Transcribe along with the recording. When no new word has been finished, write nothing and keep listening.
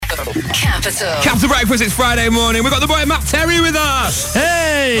Capital Breakfast, it's Friday morning. We've got the boy Matt Terry with us.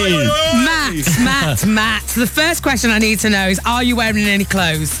 Hey! Matt. The first question I need to know is, are you wearing any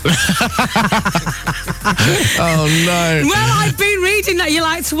clothes? Oh, no. Well, I've been reading that you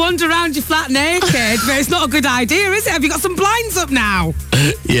like to wander around your flat naked, but it's not a good idea, is it? Have you got some blinds up now?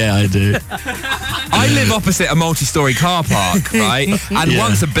 Yeah, I do. I live opposite a multi-storey car park, right? And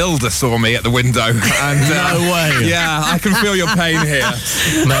once a builder saw me at the window. And, No way. Yeah, I can feel your pain here.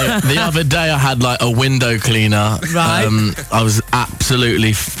 Mate, the other day I had like a window cleaner. Right. I was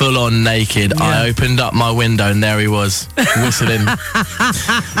absolutely full on naked. Yeah. I opened up my window and there he was, whistling.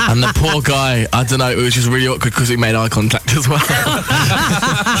 And the poor guy, I don't know, it was just really awkward because he made eye contact as well.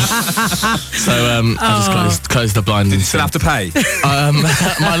 So I just closed the blind. Did you still have to pay?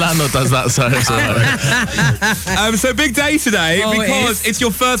 My landlord does that, so it's all right. So big day today because it's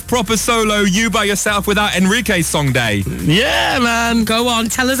your first proper solo you by yourself without Enrique's song day. Yeah, man. Go on,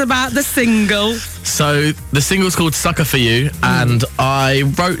 tell us about the single. So the single's called Sucker For You, and I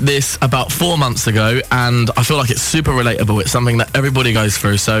wrote this about 4 months ago, and I feel like it's super relatable. It's something that everybody goes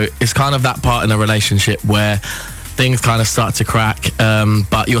through, so it's kind of that part in a relationship where things kind of start to crack,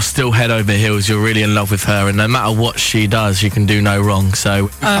 but you're still head over heels. You're really in love with her, and no matter what she does, you can do no wrong. So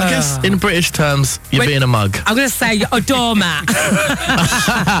I guess in British terms, you're being a mug. I'm going to say you're a doormat.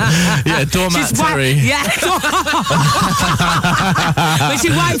 Yeah, doormat Terry. But she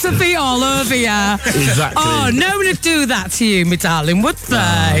wipes her feet all over you. Exactly. Oh, no one would do that to you, my darling, would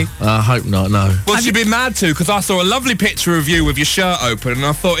they? I hope not, no. Well, she'd be mad too because I saw a lovely picture of you with your shirt open and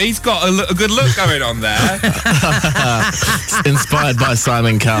I thought he's got a good look going on there. Inspired by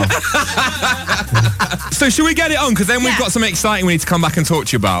Simon Cowell. So should we get it on? Because then we've got something exciting we need to come back and talk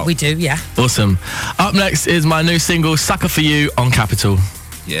to you about. We do, yeah. Awesome. Up next is my new single, Sucker For You, on Capital.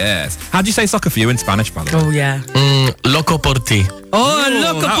 Yes. How do you say sucker for you in Spanish, by the way? Oh, yeah. Loco por ti. Oh,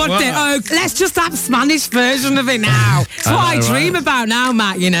 look at what they... Oh, let's just have a Spanish version of it now. It's what I dream about now,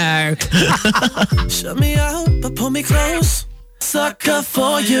 Matt, you know. Shut me out, but pull me close. Sucker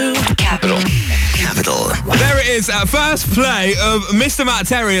for you. Capital. There it is, first play of Mr. Matt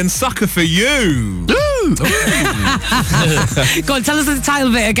Terry and Sucker For You. Go on, tell us the title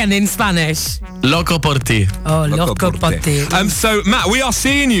of it again in Spanish. Loco por ti. Oh, loco por ti. So, Matt, we are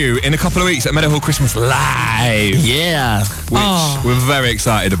seeing you in a couple of weeks at Meadowhall Christmas live. Yeah. Which we're very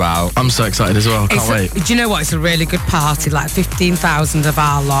excited about. I'm so excited as well. Can't wait. Do you know what? It's a really good party, like 15,000 of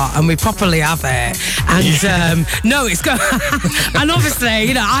our lot, and we properly have it. And no, it's good. And obviously,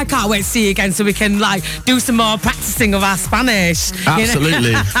 you know, I can't wait to see you again so we can like do some more practicing of our Spanish. Absolutely.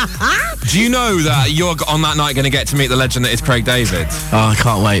 You know? Do you know that you're on that night going to get to meet the legend that is Craig David? Oh, I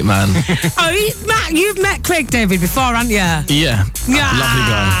can't wait, man. Matt, you've met Craig David before, haven't you? Yeah. Lovely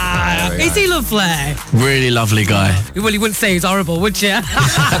guy. Is he lovely? Really lovely guy. Well, you wouldn't say he's horrible, would you?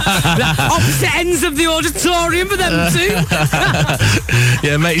 Opposite ends of the auditorium for them two.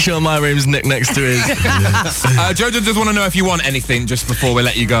 Yeah, make sure my room's next to his. Jojo just want to know if you want anything just before we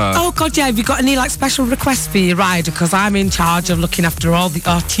let you go. Oh, God, yeah. Have you got any, like, special requests for your rider? Because I'm in charge of looking after all the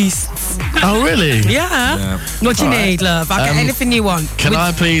artists. Oh, really? Yeah. What do you need, love? I'll get anything you want. Can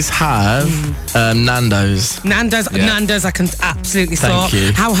I please have Nando's? Nando's I can absolutely sort. Thank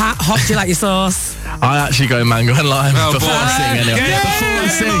you. How hot do you like your sauce? I actually go mango and lime before I sing anyway. Before I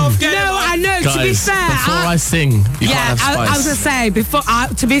sing. No, I know. Guys, to be fair, before I sing, you can't have spice. I was going to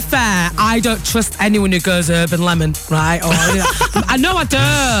say, to be fair, I don't trust anyone who goes urban lemon, right? Or, you know, I know I do,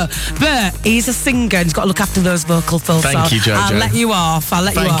 but he's a singer and he's got to look after those vocal folds. Thank you, Jojo. I'll let you off.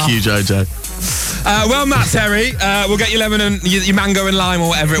 Thank you, Jojo. Well, Matt Terry, we'll get your lemon and your mango and lime or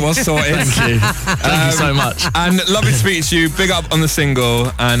whatever it was sorted. Thank you. Thank you so much. And lovely to speak to you. Big up on the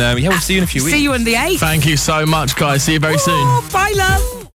single. And yeah, we'll see you in a few weeks. See you on the 8th. Thank you so much, guys. See you very soon. Bye, love.